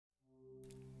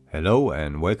Hello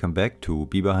and welcome back to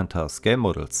Beaver Hunter Scale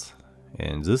Models.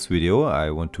 In this video I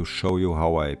want to show you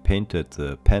how I painted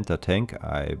the Panther tank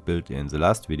I built in the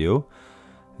last video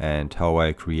and how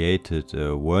I created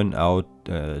a worn out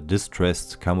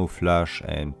distressed camouflage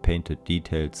and painted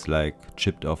details like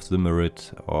chipped off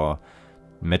Zimmerit or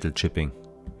metal chipping.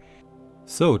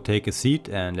 So take a seat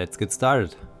and let's get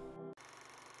started.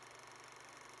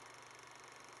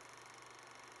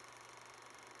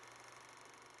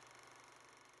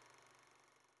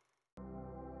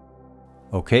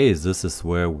 Okay, this is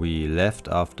where we left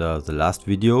after the last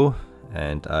video,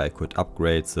 and I could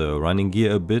upgrade the running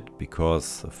gear a bit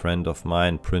because a friend of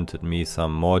mine printed me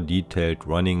some more detailed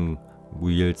running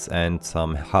wheels and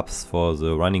some hubs for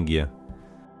the running gear.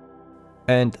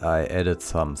 And I added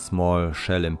some small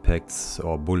shell impacts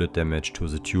or bullet damage to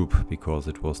the tube because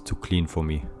it was too clean for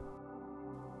me.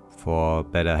 For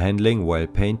better handling while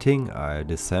painting, I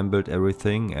disassembled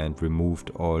everything and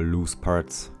removed all loose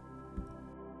parts.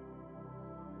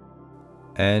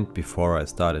 And before I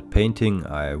started painting,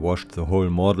 I washed the whole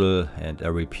model and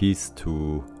every piece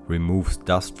to remove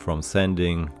dust from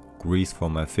sanding, grease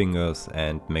from my fingers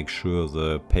and make sure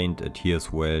the paint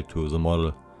adheres well to the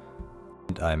model.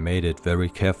 And I made it very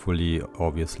carefully,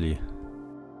 obviously.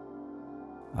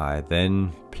 I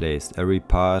then placed every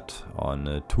part on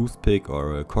a toothpick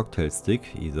or a cocktail stick,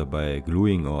 either by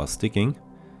gluing or sticking.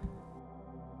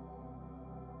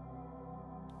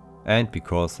 And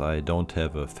because I don't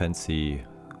have a fancy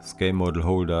scale model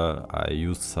holder, I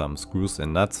used some screws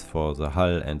and nuts for the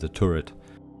hull and the turret.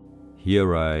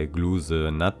 Here I glue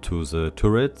the nut to the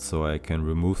turret so I can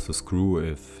remove the screw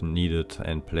if needed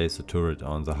and place the turret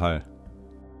on the hull.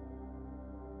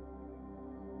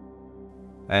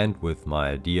 And with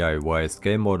my DIY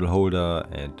scale model holder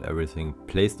and everything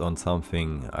placed on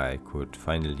something, I could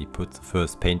finally put the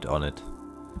first paint on it.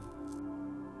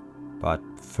 But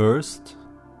first,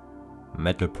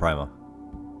 metal primer.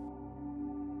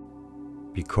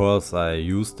 Because I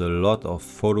used a lot of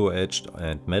photo etched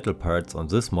and metal parts on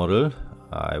this model,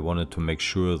 I wanted to make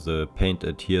sure the paint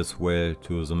adheres well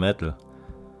to the metal.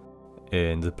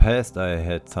 In the past I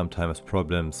had sometimes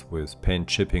problems with paint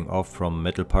chipping off from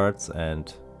metal parts,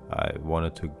 and I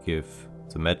wanted to give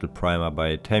the metal primer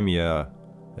by Tamiya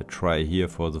a try here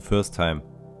for the first time.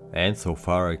 And so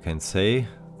far I can say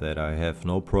that I have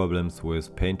no problems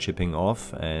with paint chipping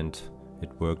off and it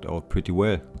worked out pretty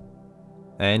well.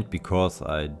 And because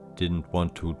I didn't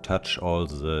want to touch all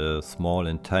the small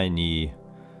and tiny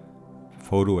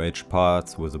photo etch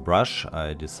parts with a brush,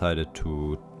 I decided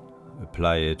to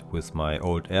apply it with my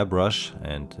old airbrush,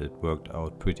 and it worked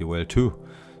out pretty well too.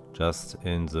 Just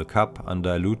in the cup,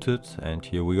 undiluted, and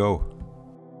here we go.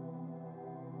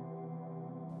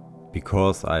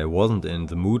 Because I wasn't in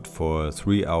the mood for a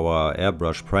 3-hour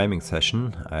airbrush priming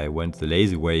session, I went the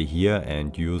lazy way here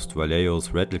and used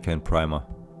Vallejo's rattle can primer.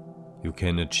 You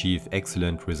can achieve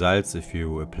excellent results if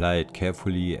you apply it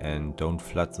carefully and don't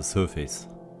flood the surface.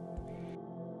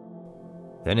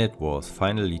 Then it was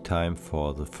finally time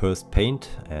for the first paint,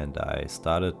 and I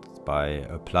started by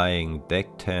applying deck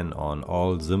tan on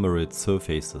all Zimmerit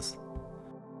surfaces.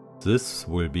 This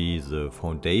will be the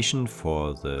foundation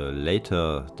for the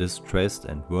later distressed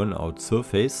and worn out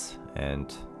surface,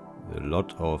 and a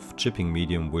lot of chipping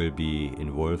medium will be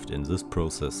involved in this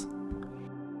process.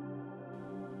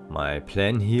 My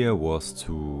plan here was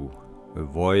to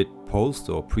avoid post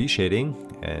or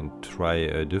pre-shading and try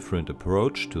a different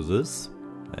approach to this,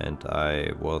 and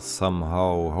I was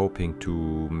somehow hoping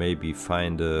to maybe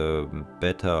find a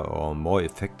better or more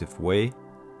effective way.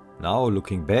 Now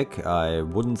looking back, I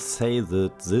wouldn't say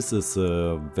that this is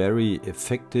a very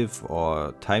effective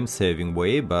or time-saving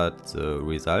way, but the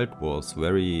result was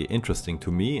very interesting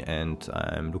to me and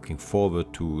I'm looking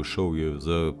forward to show you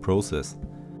the process.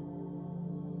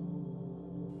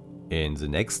 In the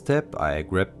next step I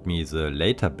grabbed me the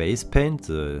later base paint,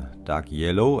 the dark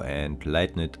yellow, and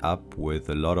lighten it up with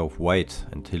a lot of white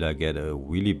until I get a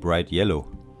really bright yellow.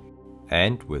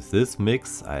 And with this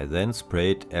mix I then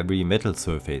sprayed every metal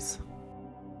surface.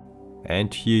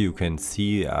 And here you can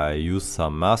see I used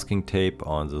some masking tape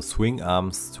on the swing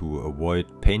arms to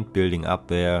avoid paint building up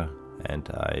there, and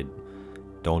I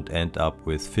don't end up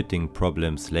with fitting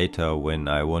problems later when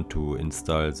I want to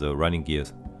install the running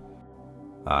gears.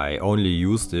 I only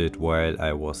used it while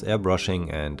I was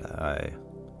airbrushing and I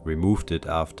removed it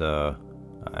after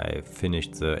I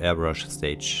finished the airbrush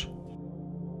stage.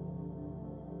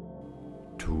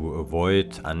 To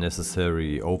avoid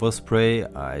unnecessary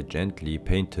overspray, I gently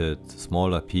painted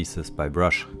smaller pieces by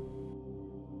brush.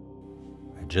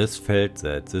 I just felt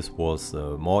that this was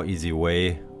a more easy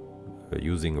way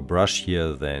using a brush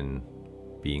here than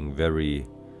being very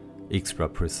extra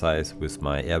precise with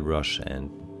my airbrush, and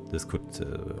this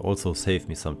could also save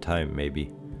me some time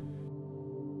maybe.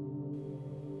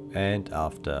 And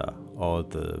after all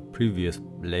the previous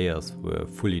layers were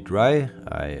fully dry,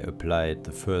 I applied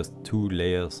the first 2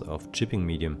 layers of chipping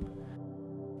medium.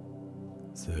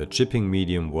 The chipping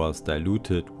medium was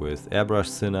diluted with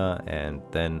airbrush thinner and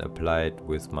then applied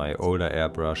with my older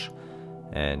airbrush,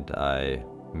 and I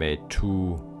made 2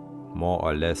 more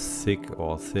or less thick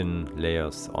or thin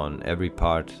layers on every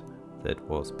part that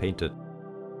was painted.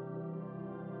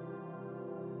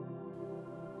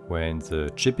 When the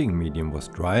chipping medium was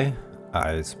dry,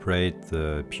 I sprayed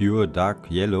the pure dark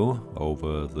yellow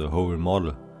over the whole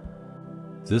model.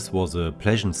 This was a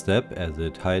pleasant step as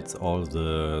it hides all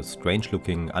the strange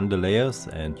looking underlayers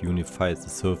and unifies the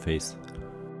surface.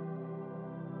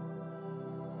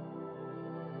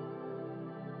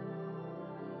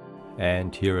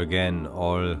 And here again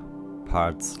all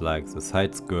parts like the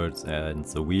side skirts and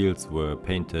the wheels were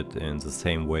painted in the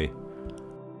same way.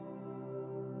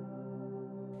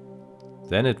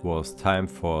 Then it was time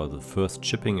for the first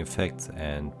chipping effects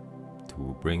and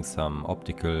to bring some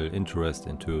optical interest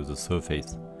into the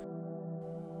surface.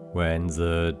 When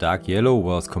the dark yellow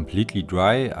was completely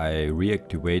dry, I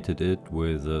reactivated it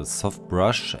with a soft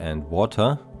brush and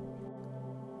water.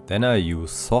 Then I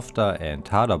used softer and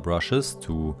harder brushes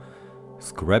to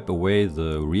scrap away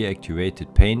the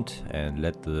reactivated paint and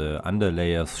let the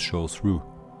underlayers show through.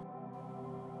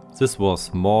 This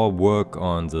was more work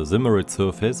on the Zimmerit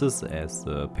surfaces as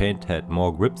the paint had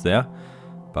more grip there,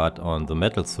 but on the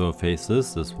metal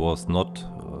surfaces this was not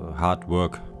hard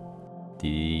work.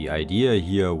 The idea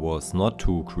here was not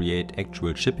to create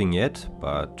actual chipping yet,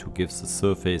 but to give the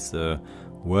surface a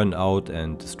worn out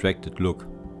and distracted look.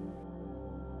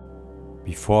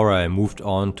 Before I moved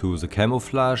on to the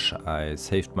camouflage, I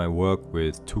saved my work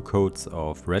with 2 coats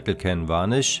of rattle can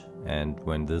varnish, and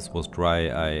when this was dry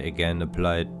I again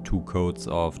applied 2 coats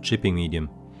of chipping medium.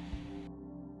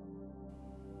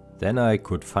 Then I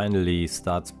could finally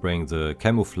start spraying the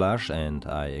camouflage, and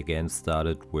I again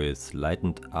started with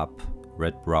lightened up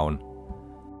red-brown.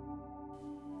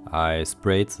 I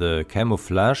sprayed the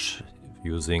camouflage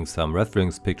using some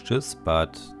reference pictures,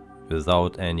 but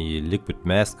without any liquid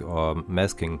mask or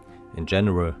masking in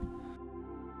general.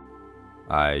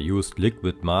 I used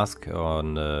liquid mask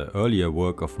on earlier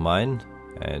work of mine,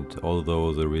 and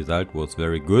although the result was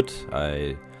very good,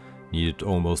 I needed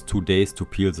almost 2 days to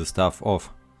peel the stuff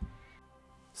off.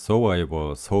 So I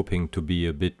was hoping to be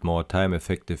a bit more time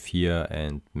effective here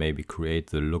and maybe create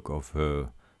the look of a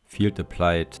field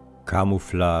applied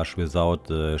camouflage without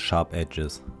the sharp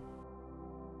edges.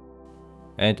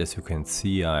 And as you can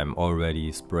see, I'm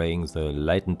already spraying the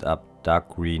lightened up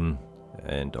dark green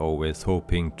and always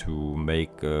hoping to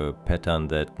make a pattern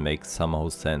that makes somehow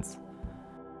sense.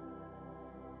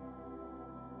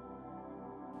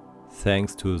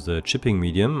 Thanks to the chipping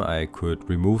medium I could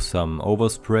remove some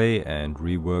overspray and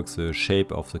rework the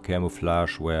shape of the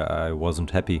camouflage where I wasn't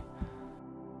happy.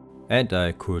 And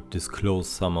I could disclose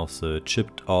some of the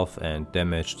chipped off and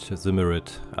damaged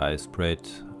Zimmerit I sprayed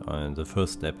in the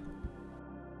first step.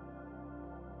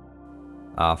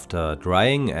 After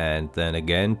drying and then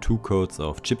again 2 coats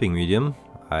of chipping medium,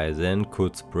 I then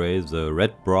could spray the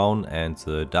red brown and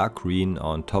the dark green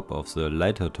on top of the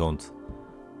lighter tones.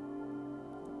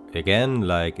 Again,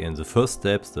 like in the first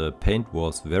steps, the paint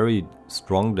was very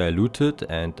strong diluted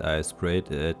and I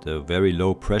sprayed at a very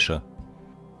low pressure.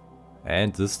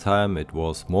 And this time it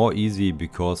was more easy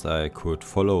because I could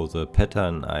follow the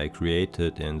pattern I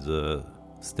created in the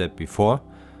step before,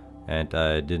 and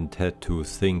I didn't have to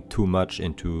think too much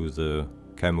into the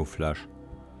camouflage.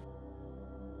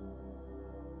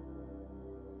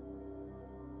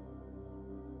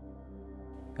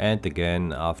 And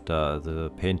again, after the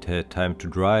paint had time to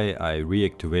dry, I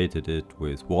reactivated it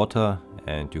with water,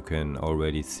 and you can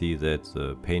already see that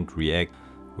the paint reacts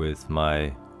with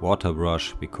my water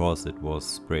brush because it was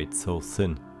sprayed so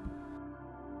thin.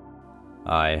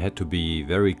 I had to be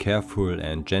very careful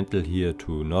and gentle here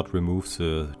to not remove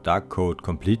the dark coat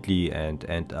completely and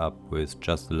end up with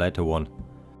just the lighter one.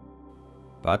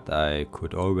 But I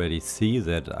could already see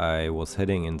that I was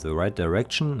heading in the right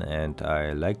direction and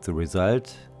I liked the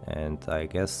result, and I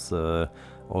guess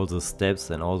all the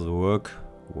steps and all the work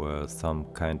were some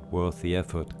kind worth the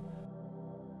effort.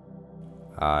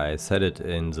 I said it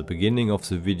in the beginning of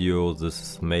the video, this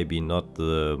is maybe not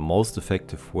the most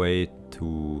effective way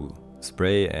to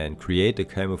spray and create a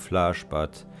camouflage,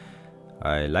 but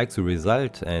I like the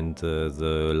result and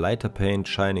the lighter paint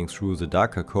shining through the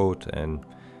darker coat, and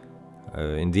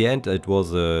in the end it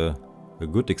was a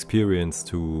good experience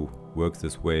to work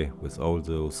this way with all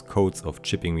those coats of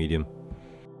chipping medium.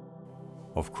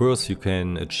 Of course you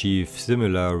can achieve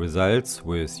similar results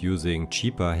with using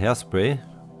cheaper hairspray,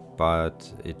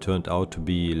 but it turned out to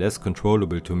be less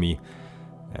controllable to me,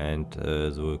 and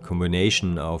the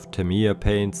combination of Tamiya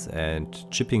Paints and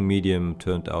chipping medium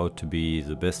turned out to be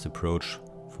the best approach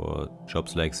for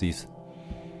jobs like these.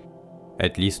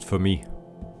 At least for me.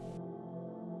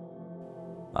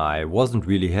 I wasn't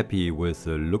really happy with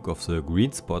the look of the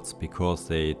green spots because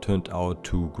they turned out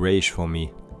too grayish for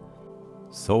me.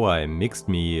 So I mixed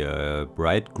me a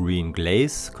bright green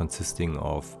glaze consisting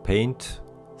of paint,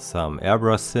 some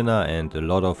airbrush thinner and a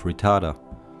lot of retarder.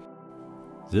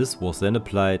 This was then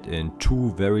applied in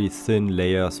two very thin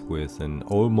layers with an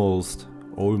almost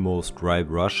dry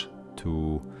brush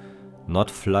to not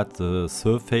flood the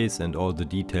surface and all the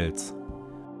details.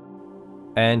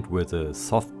 And with a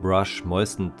soft brush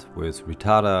moistened with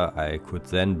retarder, I could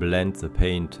then blend the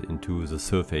paint into the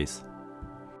surface.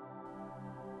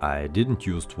 I didn't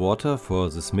use water for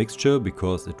this mixture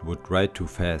because it would dry too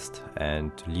fast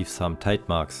and leave some tight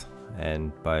marks,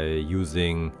 and by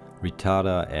using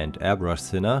retarder and airbrush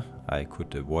thinner I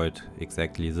could avoid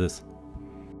exactly this.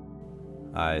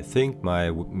 I think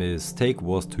my mistake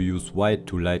was to use white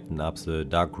to lighten up the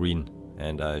dark green,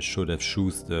 and I should have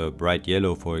chosen the bright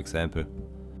yellow for example.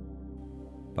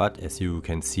 But as you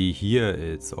can see here,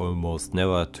 it's almost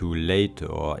never too late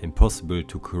or impossible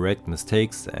to correct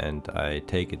mistakes, and I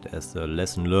take it as a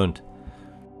lesson learned.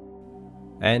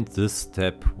 And this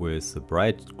step with the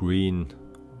bright green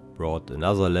brought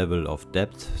another level of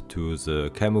depth to the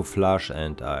camouflage,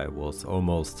 and I was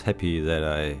almost happy that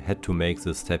I had to make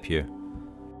this step here.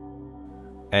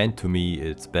 And to me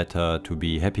it's better to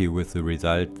be happy with the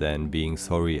result than being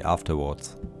sorry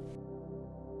afterwards.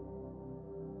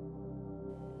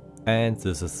 And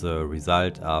this is the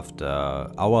result after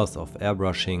hours of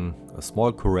airbrushing, a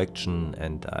small correction,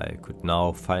 and I could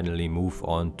now finally move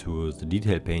on to the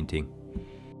detail painting.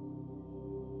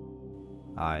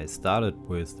 I started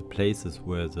with the places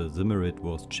where the Zimmerit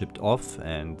was chipped off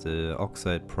and the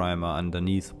oxide primer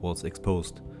underneath was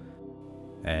exposed.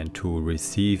 And to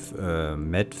receive a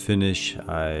matte finish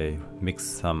I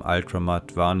mixed some ultra matte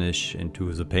varnish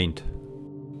into the paint.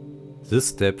 This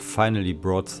step finally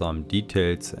brought some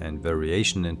details and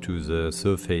variation into the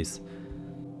surface,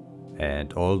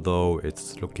 and although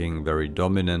it's looking very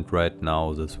dominant right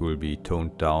now, this will be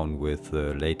toned down with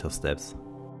the later steps.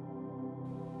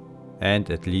 And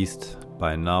at least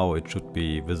by now it should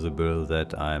be visible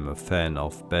that I'm a fan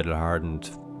of battle hardened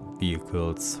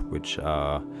vehicles which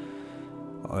are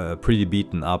pretty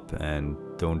beaten up and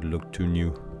don't look too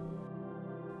new.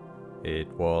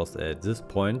 It was at this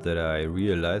point that I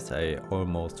realized I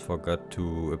almost forgot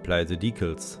to apply the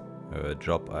decals, a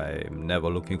job I'm never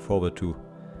looking forward to.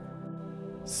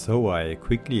 So I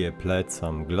quickly applied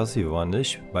some glossy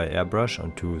varnish by airbrush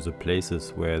onto the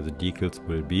places where the decals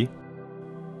will be,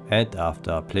 and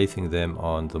after placing them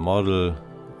on the model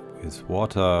with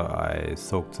water I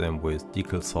soaked them with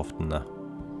decal softener.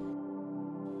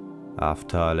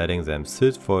 After letting them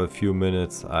sit for a few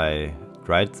minutes I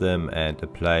dried them and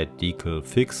applied decal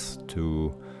fix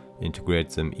to integrate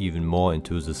them even more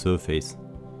into the surface.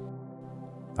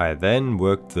 I then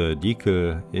worked the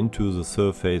decal into the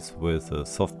surface with a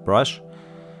soft brush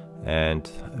and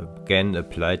again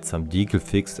applied some decal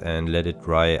fix and let it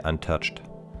dry untouched.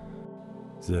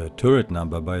 The turret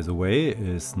number, by the way,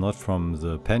 is not from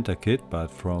the Panther kit but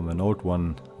from an old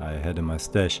one I had in my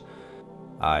stash.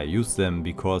 I used them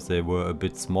because they were a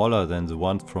bit smaller than the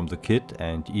ones from the kit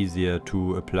and easier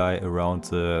to apply around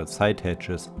the side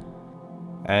hatches.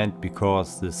 And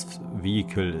because this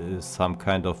vehicle is some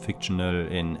kind of fictional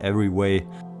in every way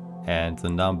and the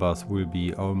numbers will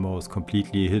be almost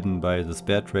completely hidden by the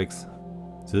spare tracks,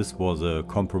 this was a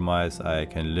compromise I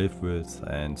can live with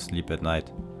and sleep at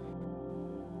night.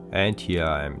 And here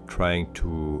I'm trying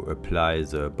to apply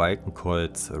the Balken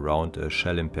coils around a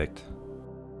shell impact.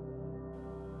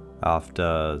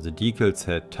 After the decals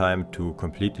had time to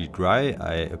completely dry,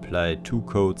 I applied 2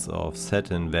 coats of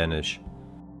satin varnish.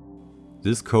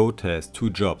 This coat has 2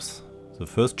 jobs. The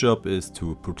first job is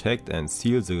to protect and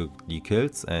seal the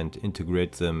decals and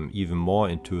integrate them even more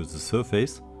into the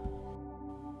surface.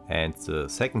 And the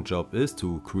second job is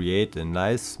to create a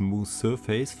nice smooth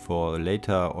surface for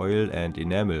later oil and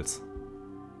enamels.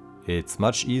 It's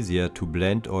much easier to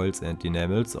blend oils and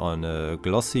enamels on a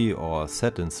glossy or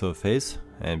satin surface,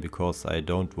 and because I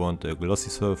don't want a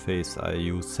glossy surface I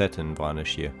use satin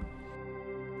varnish here.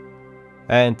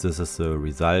 And this is the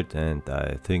result, and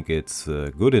I think it's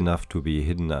good enough to be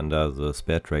hidden under the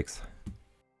spare tracks.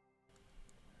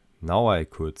 Now I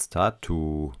could start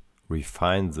to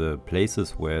refine the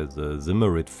places where the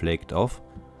Zimmerit flaked off.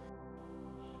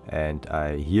 And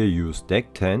I here use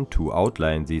deck 10 to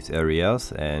outline these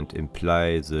areas and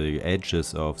imply the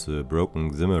edges of the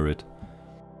broken Zimmerit.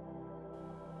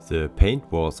 The paint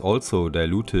was also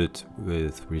diluted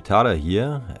with retarder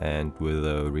here, and with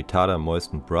a retarder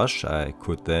moistened brush I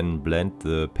could then blend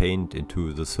the paint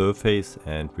into the surface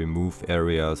and remove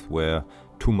areas where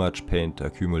too much paint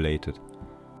accumulated.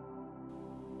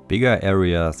 Bigger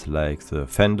areas like the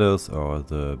fenders or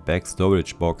the back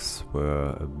storage box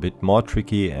were a bit more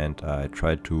tricky, and I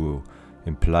tried to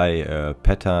imply a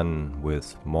pattern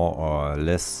with more or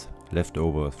less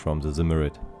leftovers from the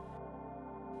Zimmerit.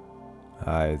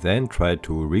 I then tried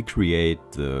to recreate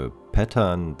the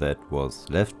pattern that was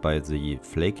left by the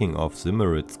flaking of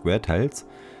Zimmerit square tiles,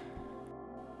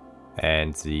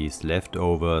 and these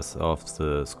leftovers of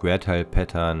the square tile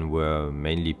pattern were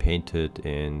mainly painted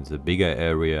in the bigger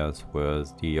areas where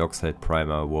the oxide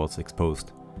primer was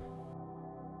exposed.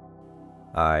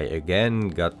 I again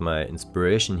got my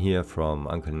inspiration here from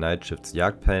Uncle Nightshift's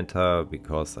Jagd Panther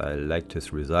because I liked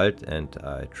his result, and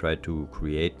I tried to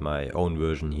create my own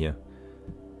version here.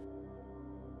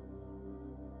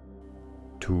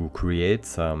 To create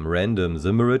some random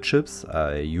Zimmerit chips,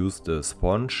 I used a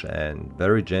sponge and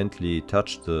very gently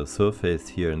touched the surface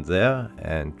here and there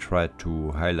and tried to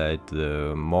highlight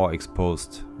the more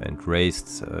exposed and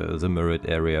raised Zimmerit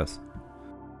areas.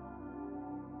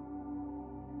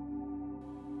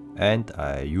 And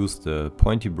I used a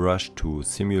pointy brush to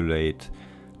simulate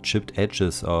chipped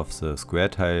edges of the square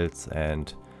tiles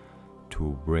and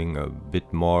to bring a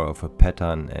bit more of a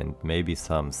pattern and maybe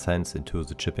some sense into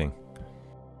the chipping.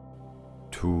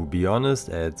 To be honest,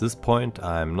 at this point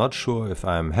I'm not sure if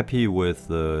I'm happy with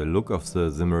the look of the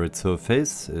Zimmerit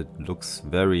surface. It looks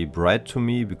very bright to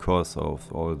me because of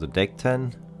all the deck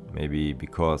 10, maybe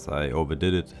because I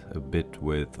overdid it a bit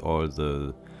with all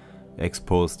the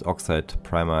exposed oxide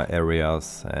primer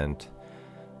areas, and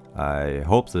I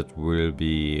hope that will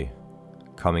be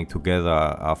coming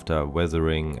together after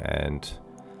weathering and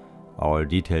our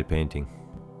detail painting,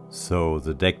 so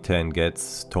the deck 10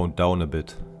 gets toned down a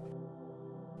bit.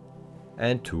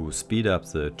 And to speed up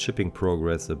the chipping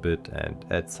progress a bit and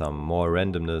add some more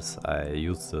randomness, I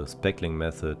use the speckling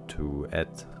method to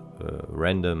add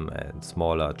random and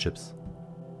smaller chips.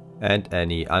 And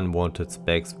any unwanted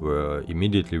specks were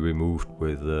immediately removed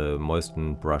with a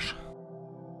moistened brush.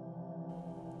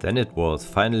 Then it was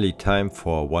finally time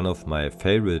for one of my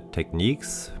favorite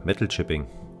techniques, metal chipping.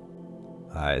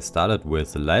 I started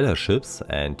with the lighter chips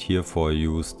and herefore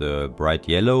used a bright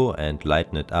yellow and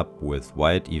lightened it up with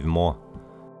white even more.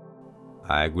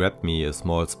 I grabbed me a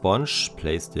small sponge,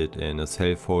 placed it in a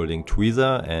self-folding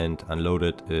tweezer and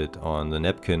unloaded it on the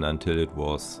napkin until it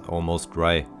was almost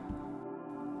dry.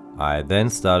 I then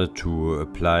started to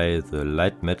apply the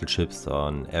light metal chips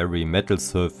on every metal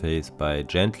surface by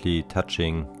gently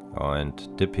touching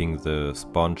and dipping the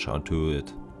sponge onto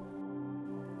it.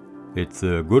 It's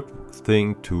a good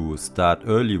thing to start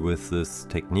early with this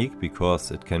technique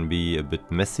because it can be a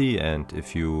bit messy, and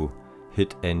if you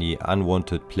hit any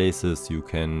unwanted places you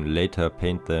can later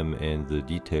paint them in the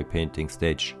detail painting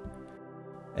stage.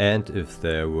 And if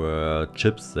there were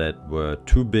chips that were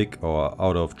too big or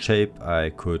out of shape, I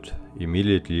could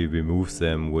immediately remove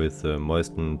them with a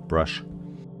moistened brush.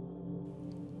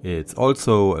 It's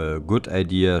also a good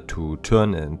idea to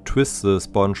turn and twist the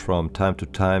sponge from time to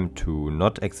time to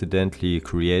not accidentally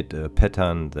create a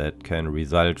pattern that can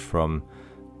result from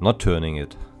not turning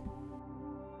it.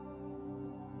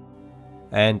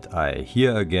 And I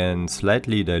here again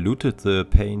slightly diluted the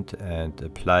paint and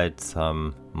applied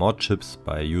some more chips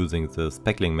by using the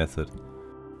speckling method.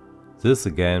 This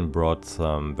again brought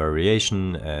some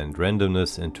variation and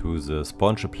randomness into the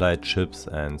sponge applied chips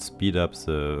and speed up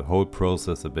the whole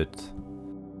process a bit.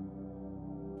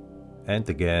 And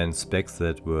again, specks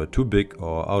that were too big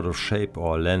or out of shape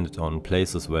or landed on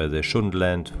places where they shouldn't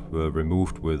land were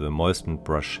removed with a moistened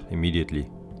brush immediately.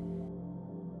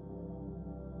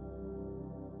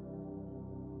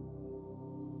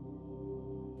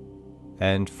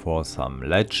 And for some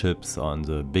light chips on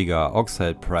the bigger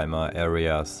oxide primer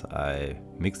areas, I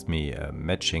mixed me a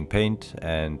matching paint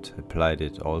and applied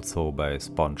it also by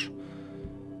sponge.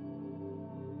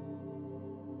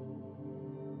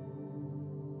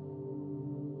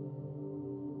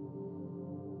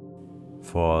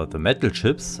 For the metal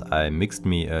chips, I mixed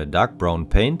me a dark brown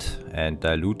paint and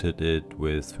diluted it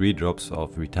with 3 drops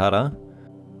of retarder.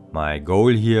 My goal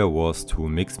here was to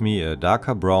mix me a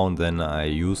darker brown than I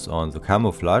used on the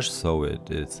camouflage, so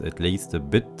it is at least a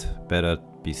bit better to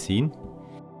be seen.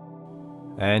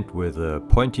 And with a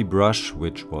pointy brush,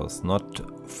 which was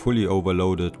not fully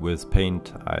overloaded with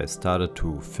paint, I started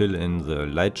to fill in the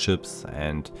light chips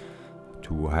and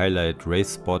to highlight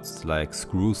raised spots like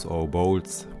screws or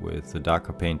bolts with the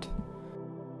darker paint.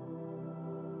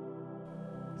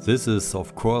 This is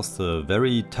of course a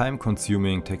very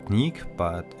time-consuming technique,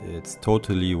 but it's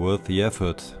totally worth the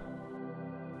effort.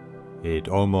 It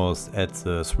almost adds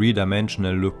a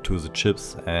three-dimensional look to the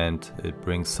chips and it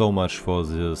brings so much for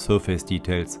the surface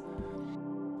details.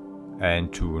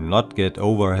 And to not get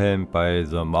overwhelmed by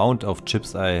the amount of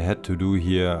chips I had to do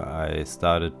here, I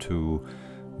started to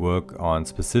work on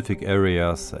specific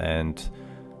areas and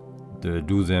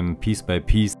do them piece by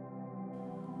piece.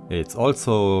 It's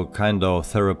also kind of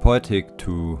therapeutic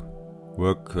to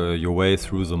work your way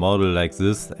through the model like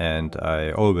this, and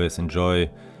I always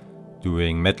enjoy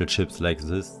doing metal chips like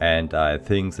this, and I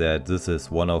think that this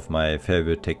is one of my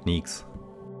favorite techniques.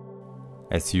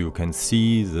 As you can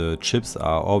see, the chips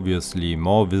are obviously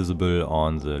more visible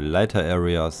on the lighter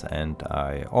areas, and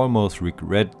I almost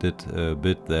regretted a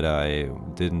bit that I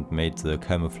didn't make the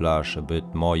camouflage a bit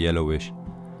more yellowish.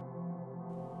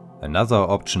 Another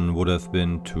option would have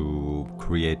been to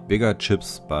create bigger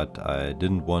chips, but I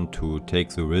didn't want to take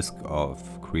the risk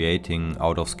of creating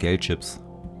out of scale chips.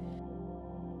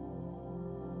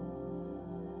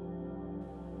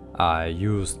 I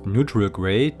used neutral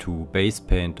grey to base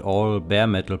paint all bare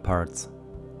metal parts.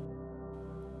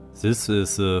 This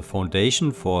is a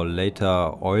foundation for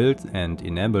later oiled and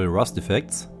enamel rust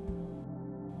effects.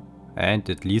 And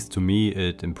at least to me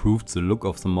it improved the look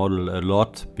of the model a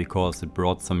lot, because it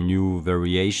brought some new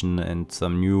variation and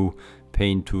some new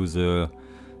paint to the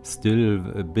still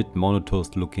a bit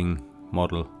monotonous looking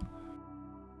model.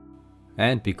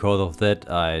 And because of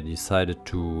that I decided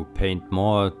to paint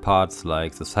more parts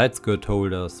like the side skirt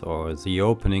holders or the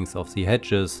openings of the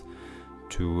hatches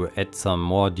to add some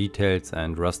more details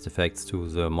and rust effects to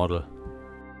the model.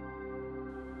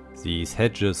 These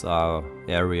hatches are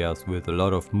areas with a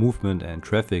lot of movement and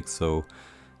traffic, so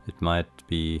it might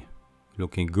be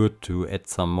looking good to add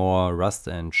some more rust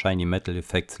and shiny metal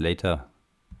effects later.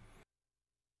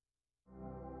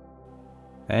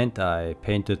 And I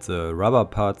painted the rubber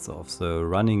parts of the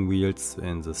running wheels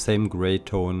in the same grey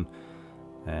tone,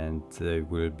 and they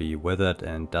will be weathered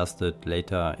and dusted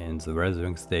later in the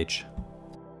weathering stage.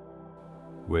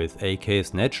 With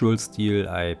AK's natural steel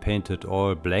I painted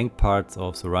all blank parts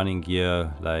of the running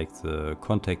gear, like the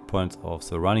contact points of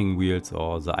the running wheels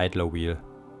or the idler wheel.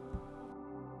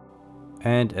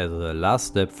 And as a last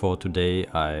step for today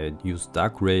I used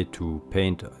dark grey to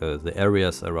paint the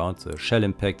areas around the shell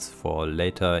impacts for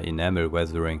later enamel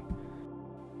weathering.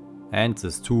 And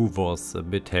this too was a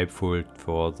bit helpful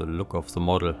for the look of the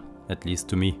model, at least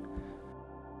to me.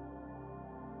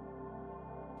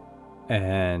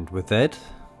 And with that,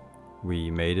 we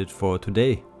made it for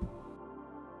today.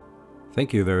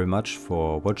 Thank you very much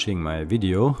for watching my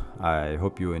video. I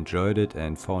hope you enjoyed it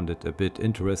and found it a bit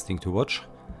interesting to watch.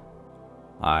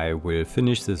 I will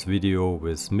finish this video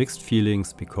with mixed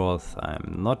feelings because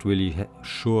I'm not really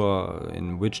sure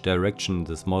in which direction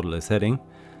this model is heading,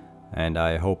 and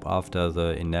I hope after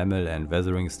the enamel and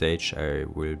weathering stage I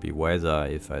will be wiser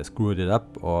if I screwed it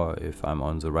up or if I'm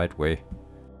on the right way.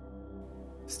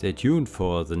 Stay tuned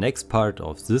for the next part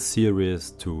of this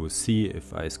series to see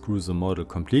if I screw the model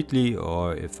completely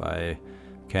or if I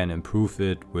can improve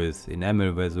it with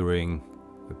enamel weathering,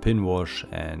 a pin wash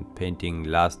and painting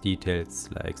last details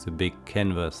like the big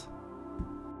canvas.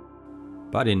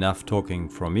 But enough talking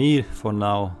from me for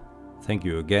now. Thank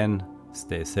you again,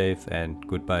 stay safe and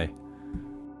goodbye.